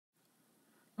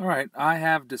Alright, I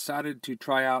have decided to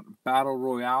try out Battle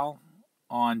Royale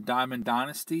on Diamond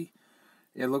Dynasty.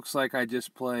 It looks like I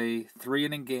just play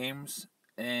 3-inning games,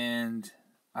 and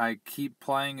I keep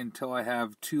playing until I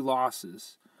have 2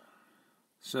 losses.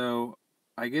 So,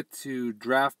 I get to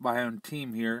draft my own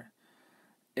team here,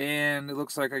 and it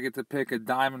looks like I get to pick a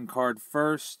diamond card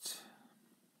first.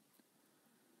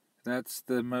 That's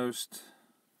the most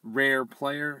rare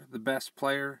player, the best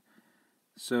player.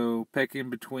 So,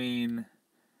 picking between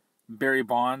Barry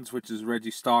Bonds, which is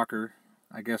Reggie Stalker.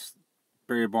 I guess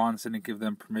Barry Bonds didn't give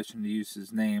them permission to use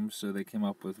his name, so they came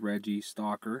up with Reggie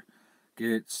Stalker. Get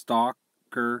it?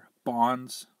 Stalker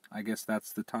Bonds. I guess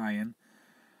that's the tie-in.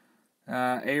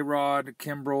 A-Rod,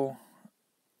 Kimbrel,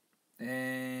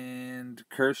 and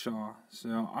Kershaw.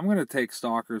 So I'm going to take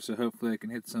Stalker, so hopefully I can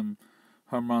hit some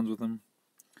home runs with him.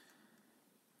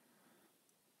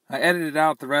 I edited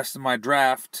out the rest of my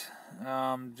draft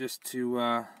just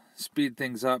to speed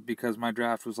things up because my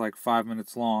draft was like 5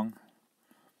 minutes long.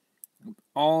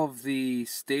 All of the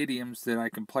stadiums that I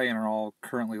can play in are all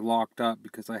currently locked up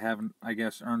because I haven't, I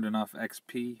guess, earned enough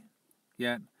XP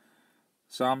yet.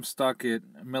 So I'm stuck at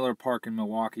Miller Park in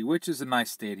Milwaukee, which is a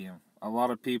nice stadium. A lot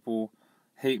of people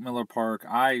hate Miller Park.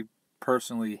 I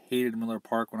personally hated Miller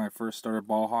Park when I first started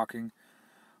ball hawking,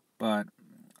 but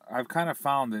I've kind of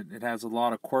found that it has a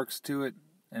lot of quirks to it,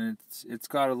 and it's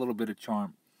got a little bit of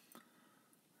charm.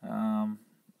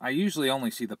 I usually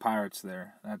only see the Pirates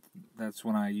there. That's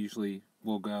when I usually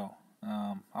will go.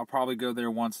 I'll probably go there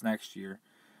once next year.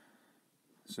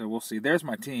 So we'll see. There's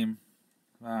my team.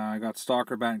 I got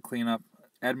Stalker batting cleanup.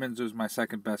 Edmonds was my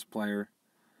second best player.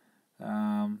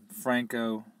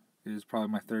 Franco is probably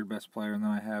my third best player. And then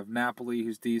I have Napoli,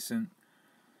 who's decent.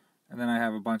 And then I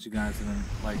have a bunch of guys that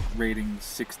are like rating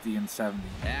 60 and 70.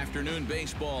 Afternoon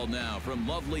baseball now from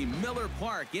lovely Miller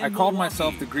Park in I called Milwaukee.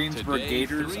 myself the Greensburg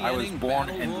Gators. I was born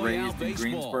and raised in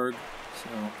Greensburg, so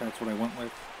that's what I went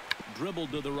with.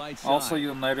 Dribbled to the right side. Also,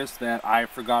 you'll notice that I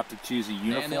forgot to choose a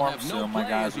uniform, so my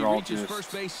guys are all just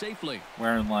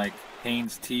wearing like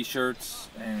Hanes t-shirts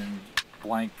and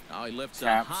blank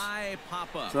caps.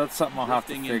 So that's something I'll have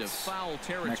to fix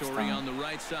next time. On the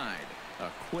right side. A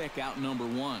quick out number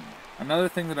 1. Another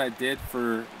thing that I did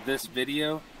for this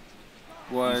video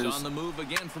was on the move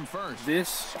again from first.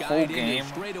 This whole game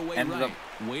ended up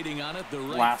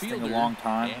lasting a long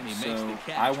time, so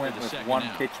I went with one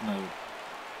pitch mode.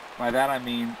 By that I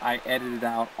mean I edited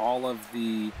out all of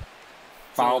the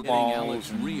foul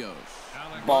balls and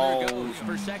balls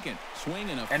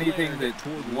and anything that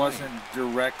wasn't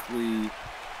directly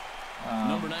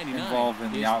involved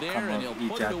in the outcome of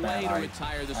each at-bat. I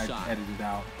edited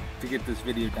out to get this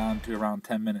video down to around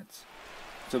 10 minutes.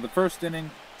 So the first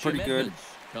inning, pretty good.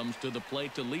 Comes to the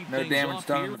plate to lead no damage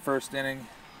done in the first inning.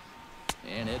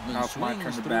 Now it's my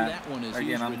turn to bat.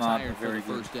 Again, I'm not a very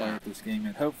good player at this game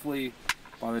yet. Hopefully,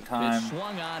 by the time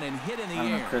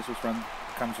Christmas run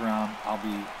comes around, I'll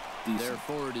be decent.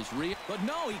 But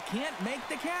no, he can't make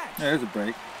the catch. There's a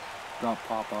break. Drop,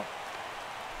 pop up.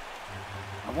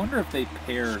 I wonder if they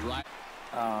paired,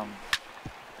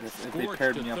 if they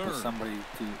paired me up with somebody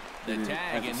to the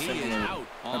tag, and he is out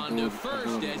on to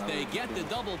first as they get the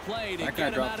double play to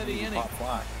get him out of the inning.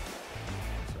 Fly.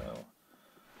 So,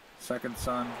 second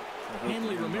son, so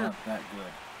hopefully not that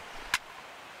good.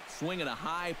 Swinging a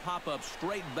high pop-up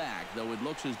straight back, though it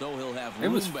looks as though he'll have room.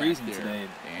 It was freezing today,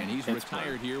 and he's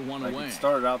retired here one away. It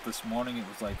started out this morning, it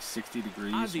was like 60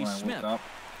 degrees when I woke up.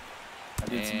 I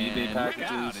did some eBay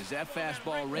packages, as that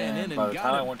fastball ran in, and by the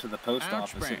time I him. went to the post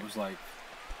office, it was like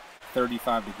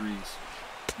 35 degrees.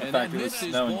 In and fact, it was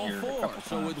snowing here a couple times.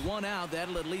 So with one out,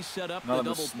 that'll at least set up None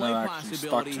the of double the play snow actually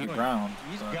possibility. stuck to the ground.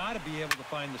 He's got to be able to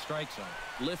find the strike zone.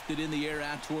 Lifted in the air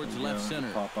out towards left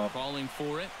center. Calling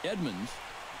for it, Edmonds.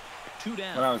 2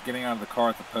 down. When I was getting out of the car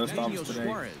at the post office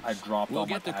today, I dropped all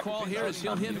my packages.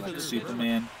 I was like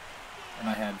Superman. And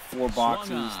I had 4 boxes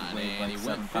that weighed like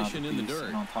 7 pounds apiece,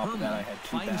 and on top of that I had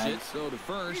 2 bags. Go to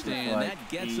first, and like that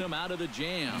gets him out of the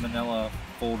jam. Manila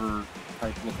folder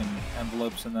type looking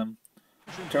envelopes in them.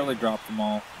 Totally dropped them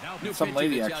all. And some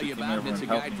lady actually came over and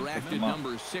helped me pick them up.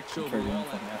 I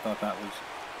thought that was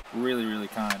really, really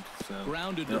kind. So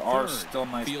there are still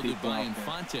nice people out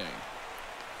there.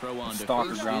 The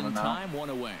Stalker grounding out.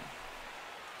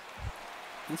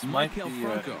 This might be a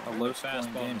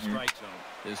low-scoring game here.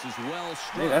 This is well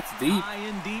struck. Hey, that's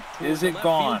deep. Is it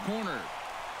gone?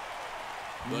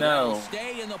 No.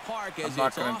 I'm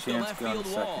not going to chance to go on the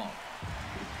second.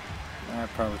 I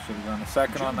probably should have gone a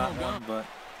second on that one, but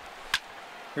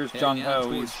here's Jung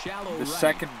Ho. He's the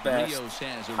second best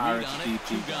Pirates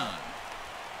DP guy.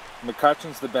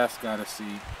 McCutcheon's the best guy to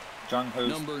see. Jung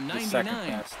Ho's the second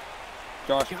best.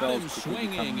 Josh Got Bell's him quickly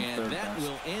becoming swinging, the and third that best.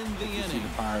 will end the You see inning. the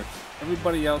Pirates.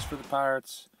 Everybody else for the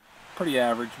Pirates, pretty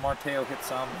average. Marteo hit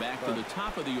some. Back to the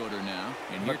top of the order now,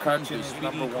 and here comes the McCutcheon is speedy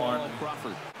number Carl 1.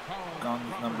 Crawford.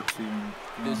 Gung's number 2.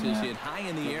 This is hit high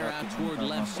in the Good air luck out getting toward home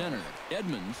left run center.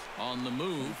 Edmonds on the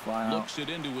move, Fly out. looks it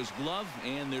into his glove,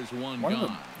 and there's one One gone.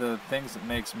 of the things that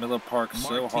makes Miller Park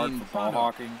so hard Martin for ball Prado.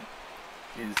 hawking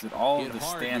is that all Hit of the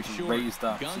hard to stands are short. raised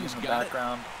up. Guns See in the got it.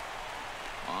 background,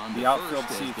 On the to outfield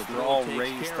first as seats, the they're throw all takes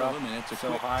raised care up of him, and it's a so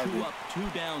quick high 2 that up, 2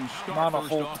 down start. not a First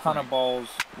whole ton offering. of balls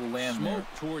will land there. Smoke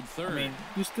toward third. I mean,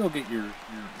 you still get your home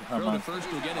Throw to runs.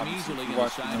 first will get him Obviously, easily, if you and the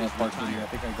watch the side Miller is Park video, I retired.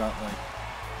 think I got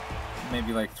like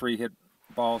maybe like 3 hit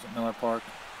balls at Miller Park.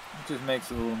 It just makes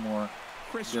it a little more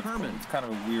Chris difficult. Herman. It's kind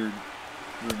of a weird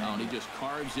Oh, and he angle. just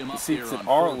carves him The up seats there that on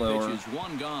are 4 lower pitches,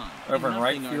 1 gone. over in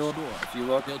right Nothing our field, score. if you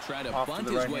look He'll try to off to bunt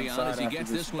the his right-hand way out side as he after gets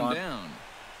this this one bunt. down.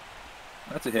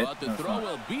 That's a hit. But the No, it's throw not.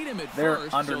 will beat him at They're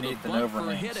first, so underneath the an bunt for a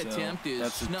overhang, hit so attempt is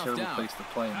that's a snuffed terrible out. place to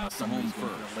play unless The home somebody's getting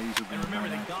first. a laser beam And remember,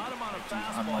 they right got him on a at you, which is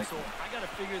fastball, unlikely. so I got to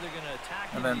figure they're going to attack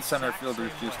him And then the center exact fielder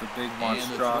is same just a way. big And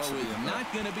the throw monstrosity is of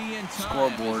not going to be in time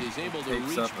scoreboard. as he's able to Takes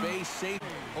reach up a base safe.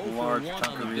 0 for large 1 chunk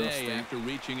on of the real day estate. after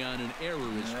reaching on an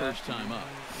error his Yeah. first time up.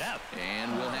 Yeah.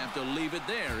 And we'll have to leave it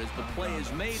there as the play is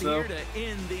made So- here to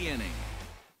end the inning.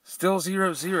 Still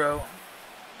 0-0.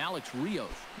 Alex Rios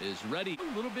is ready.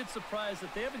 A little bit surprised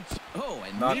that they haven't. Oh,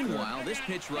 and Not meanwhile, good. this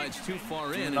pitch rides too far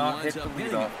Do in and not winds hit the up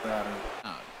hitting leadoff it batter.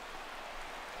 out.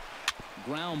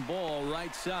 Ground ball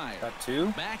right side. Got 2.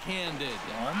 Backhanded.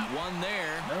 One.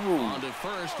 there. No. On to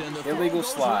first, and the Illegal throw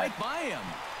goes slide. right by him.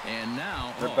 And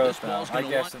now, They're this both ball's out. I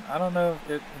going guess. to I don't know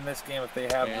if in this game if they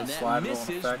have and the that slide rule in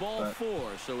misses effect, ball but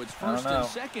 4, so it's I don't first know. and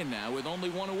second now with only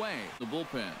 1 away. The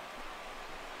bullpen.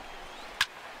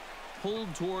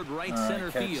 Pulled toward right all right, center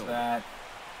catch field. that.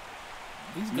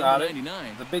 He's Number got it.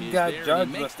 99 The big is guy there, and Judge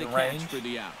he makes with the the catch range. for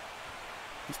the out.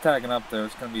 He's tagging up there.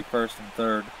 It's going to be first and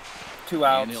third. 2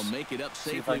 outs. And he'll make it up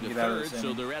See if safely I can to get out of third, this so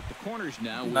inning. they're at the corners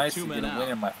now with Nice 2 to men get a win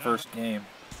in out. my first game.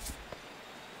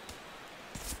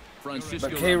 Francisco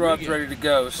But K-Rod's Rodriguez ready to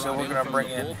go, so brought we're in going to from bring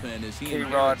the in bullpen as he K-Rod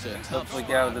inherits a and tough hopefully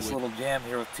get out of spot this with little jam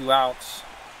here with 2 outs.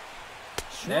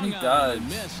 And he swung on does. and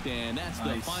missed, and that's the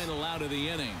Nice. final out of the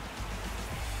inning.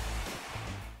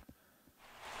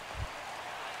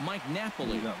 Mike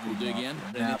Napoli We got will dig leadoff in, here.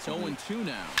 and it's Napoli. 0-2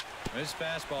 now. This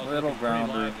fastball is Little looking pretty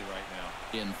grounder. lively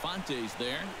right now. Infante's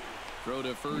there. Throw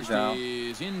to first out.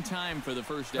 is in time for the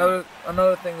first out.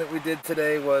 Another thing that we did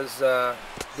today was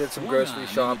did some Swung grocery on in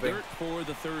the shopping. dirt for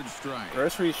the third strike.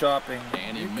 Grocery shopping,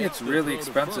 And he it makes gets the really throw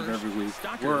to expensive first. every week.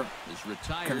 Stocker We're is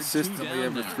retired, 2 consistently down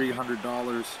over now.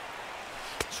 $300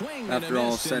 Swing and after a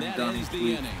all miss, said and and that done ends each the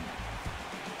week. inning.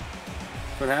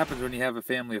 What happens when you have a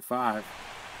family of 5?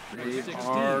 They 16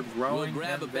 are will growing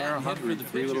grab a and bat they're and hit for hungry. the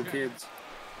 3 little pitcher. kids.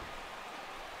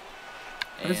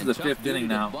 This is And the tough 5th duty inning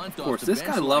to now. bunt Of off course, the this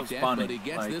bench guy like loves that, bunting. But he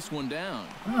gets Like, this one down.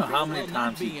 I don't know how Will many not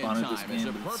times be he's in bunted this time as a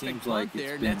game, but it perfect seems bunt like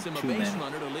there it's nets been him a too base many.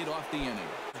 runner to lead off the inning.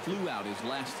 Flew out his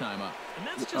last time up. And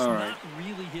that's just All right. not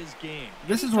really his game.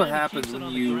 This is what Anytime he happens keeps it when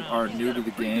on the you ground, are he's new got to a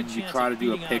the pretty game. good You chance try of to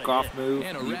do a beating out a pickoff hit. move,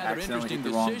 And a you rather accidentally hit interesting the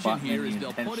wrong decision button, here and is you they'll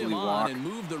put intentionally him on walk and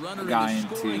move the runner a guy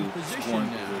into scoring into position scoring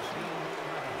now. position.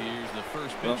 Here's the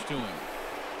first Well, pitch to him.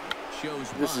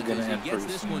 Shows this is bunt gonna as end he gets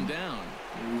pretty this soon. one down.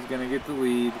 He's going to get the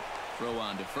lead. Throw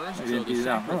on to first, I so didn't the beat it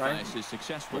out. All right. sacrifice is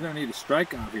successful. We're going to need a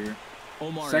strikeout here.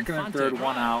 Omar Second and Infante, third,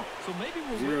 1 out. So maybe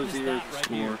we'll witness 0-0 that to right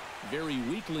score. here. very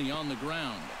weakly on the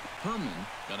ground. Herman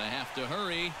gonna have to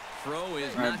hurry. Throw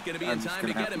is I'm- not going to be I'm in just time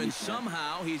gonna to have get to him, and beat that.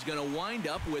 somehow he's going to wind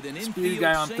up with an Speedy infield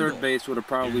guy on single. third base would have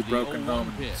probably Here's the broken 0-1 home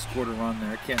and pitch. scored a run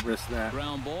there. I can't risk that.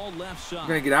 Ground ball left side. I'm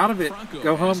going to get out of it. Franco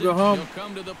Go home, has go it. home. He'll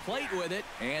come to the plate with it,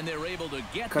 and they're able to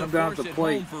get Cut the him down at force the at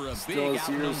plate. home for a Still big a out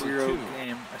number 0-0 2.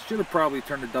 game. I should have probably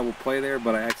turned a double play there,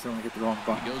 but I accidentally hit the wrong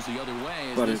button. Goes the other way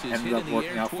as But this it is ended hit up in the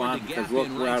working air out toward fine the because gap look,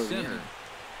 in we're right out of the center. inning.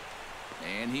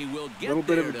 And he will get Little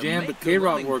bit of there a to jam, make but the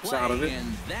K-Rod winning works play, out of it.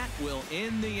 and that will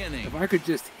end the inning. If I could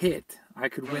just hit, I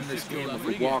could win this game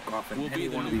with a walk-off in any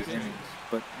one of these innings.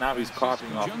 But now he's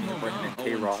copying off me and bringing in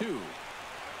K-Rod.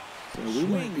 So we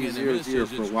might be 0-0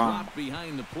 for a while.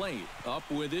 Behind the plate, up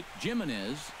with it,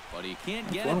 Jimenez, but he can't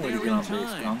That's get one it way to there get in on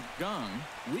base, time. Gong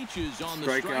reaches on the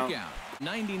Strikeout. strikeout.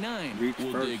 99 Reach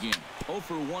will first. dig in. 0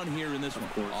 for 1 here in this Of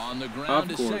one. course. On the ground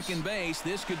to Of course. second base.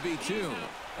 This could be 2.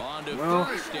 On to Well,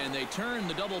 first, and they turn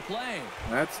the double play.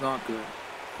 That's not good.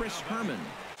 Chris Herman,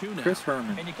 2 now. Chris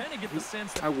Herman. And you kind of get the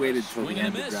sense that I waited till the Swing and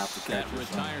end a to miss. draft the That catcher. so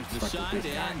retires I'm the stuck with side,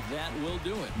 this guy. and that will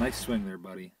do it. Nice swing there,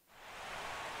 buddy.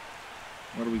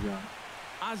 What do we got?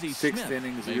 Ozzie Sixth Smith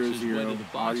inning, makes his way to 0-0. the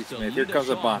box Ozzie to Smith. Here lead comes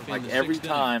us a bunt. off in Like the every 6th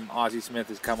inning. time Ozzie Smith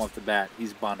has come up to bat,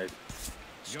 he's bunted.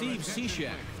 Steve Cishek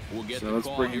will get So the let's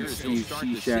call bring in here as he'll Steve start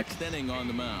the Cishek. 6th inning on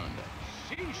the mound.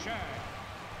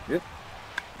 Yep.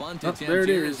 Bunt Oh, attempt there it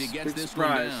here is. as he gets Big this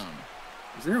surprise. one down.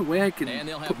 Is there a way I And can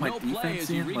they'll put have my no play defense as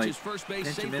he in, reaches like first base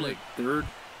pinch him in safely. at third?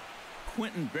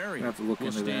 Quentin Berry I have to look will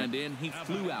into stand that. in. He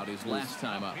flew out his last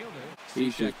time up.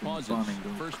 He's Cishek just been pauses. bunting,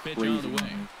 going First pitch crazy on the on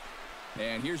way. me.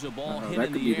 And here's a ball hit That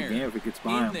in could the be the air. game if it gets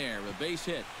by In him. there, a base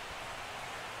hit.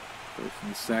 First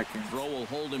and second. Throw will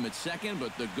hold him at second,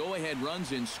 but the go-ahead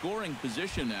runs in scoring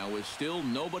position now with still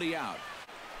nobody out.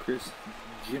 Chris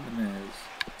Jimenez.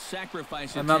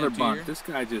 Sacrifice Another attempt bunt. here. This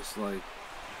guy just like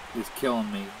is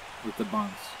killing me with the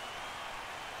bunts.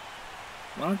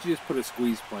 Why don't you just put a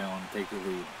squeeze play on and take the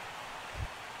lead?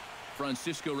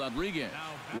 Francisco Rodriguez,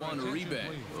 Juan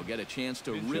Uribe will get a chance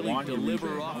to really Juan deliver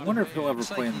Uribe. off. I wonder if he'll ever Looks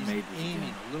play like in the he's majors aiming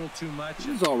again. a little too much. He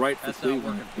was all right for That's not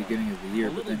Cleveland working at the for beginning of the year, A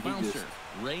but little then he just bouncer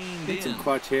reined hit some in.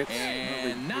 clutch hits.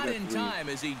 And not in time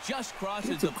as he just He crosses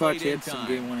hit the some clutch plate in hits, some time.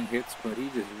 game-winning hits, but he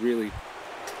just really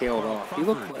tailed Carl off. He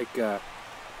looked Crawford. like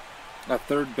a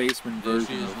third baseman This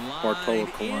version is of Bartolo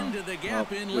lined Colon. into the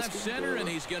gap in this left game's center, over. and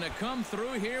he's going to come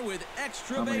through here with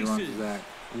extra How many bases. runs is that?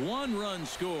 1 run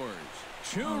scores.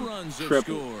 2 runs have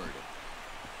triple. scored.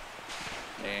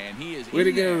 And he is Way in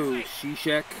to there. go,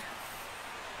 Cishek.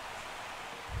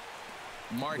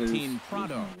 Martin There's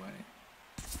Prado. no way.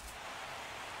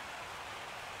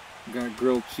 Got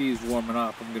grilled cheese warming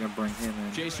up. I'm going to bring him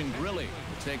in. Jason Grilli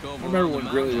will take over. I remember on the when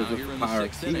mound Grilly now was here with in the the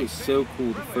Pirates. 6th He inning. was so cool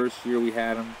the first year we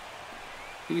had him.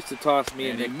 He used to toss me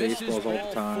and he Nick misses baseballs all ball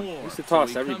the time. 4. He used to So toss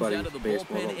he comes everybody out of the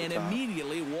baseballs all bullpen the and time.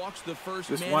 immediately walks the first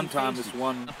This man one he time, faces. this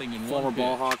one Nothing in former one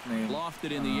ball pitch. hawk named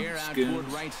Lofted in the air out Scoons,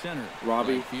 toward right center.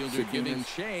 Robbie Right fielder Scoons. giving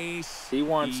chase. He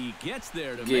once He gets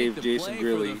there to gave make the Jason play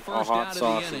Grilly for the a first hot out of the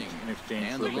sausage inning. in exchange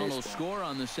And for the a run will baseball. score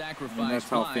on the sacrifice that's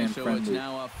how fly, so it's fan-friendly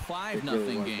now a It 5-0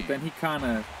 really was. game. But then he kind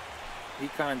of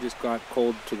just got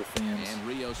cold to the fans. And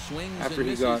Rio swings After and he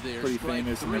misses got there, pretty strike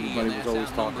famous and 3, everybody and was that's always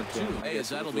out talking number to him. 2. I Hey,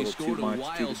 guess it that'll was a be little scored too a much, too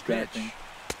wild pitch. distracting.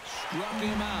 Struck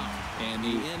him out, and the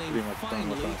He's inning pretty much done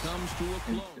with finally us. comes to a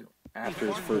And close. after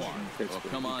his first year in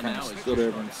Pittsburgh, come he on kind now, of it's stood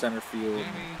over in center field and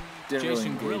didn't really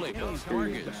Jason engage Grilli with us. He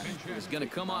was bad. is going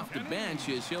to come off the bench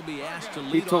as he'll be asked to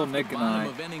He lead told off Nick the and bottom I-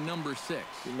 of inning number 6.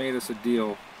 He made us a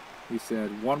deal. He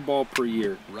said, 1 ball per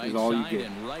year Right is all you side get.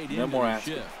 and right No into more the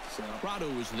asking. shift. So Prado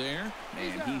was there,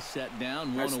 and he set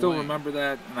down one I still away. remember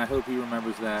that, and I hope he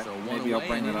remembers that. So one Maybe I'll away,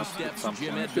 bring and it in up steps at some Jim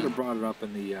point. I should have Edmonds. brought it up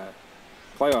in the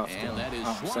playoffs. And that is out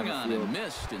in swung center on field. and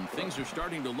missed, and things are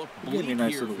starting to look He gave me bleak a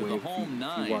nice here little for the wave home if you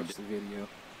 9. watch the video.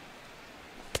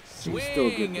 He's Swing still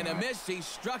a good and a guy. miss. He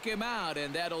struck him out,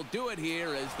 and that'll do it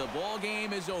here as the ball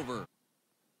game is over.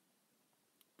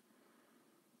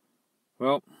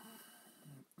 Well,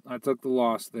 I took the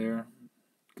loss there.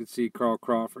 You could see Carl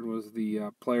Crawford was the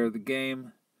player of the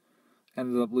game.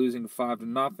 Ended up losing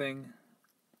 5-0.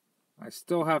 I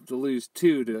still have to lose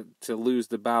 2 to lose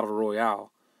the Battle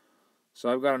Royale.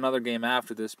 So I've got another game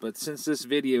after this. But since this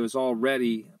video is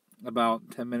already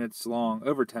about 10 minutes long,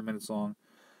 over 10 minutes long,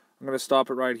 I'm going to stop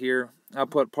it right here. I'll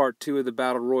put part 2 of the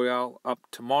Battle Royale up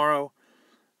tomorrow.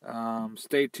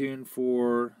 Stay tuned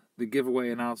for the giveaway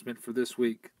announcement for this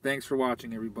week. Thanks for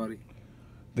watching, everybody.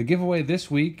 The giveaway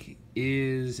this week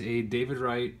is a David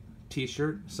Wright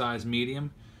t-shirt, size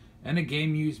medium, and a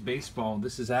game-used baseball.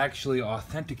 This is actually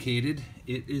authenticated.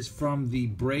 It is from the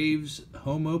Braves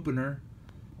home opener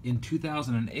in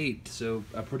 2008. So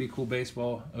a pretty cool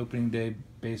baseball, opening day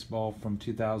baseball from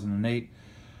 2008.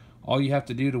 All you have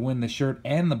to do to win the shirt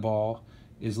and the ball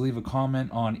is leave a comment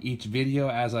on each video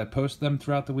as I post them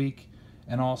throughout the week.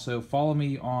 And also follow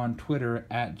me on Twitter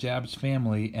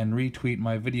 @JabsFamily and retweet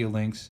my video links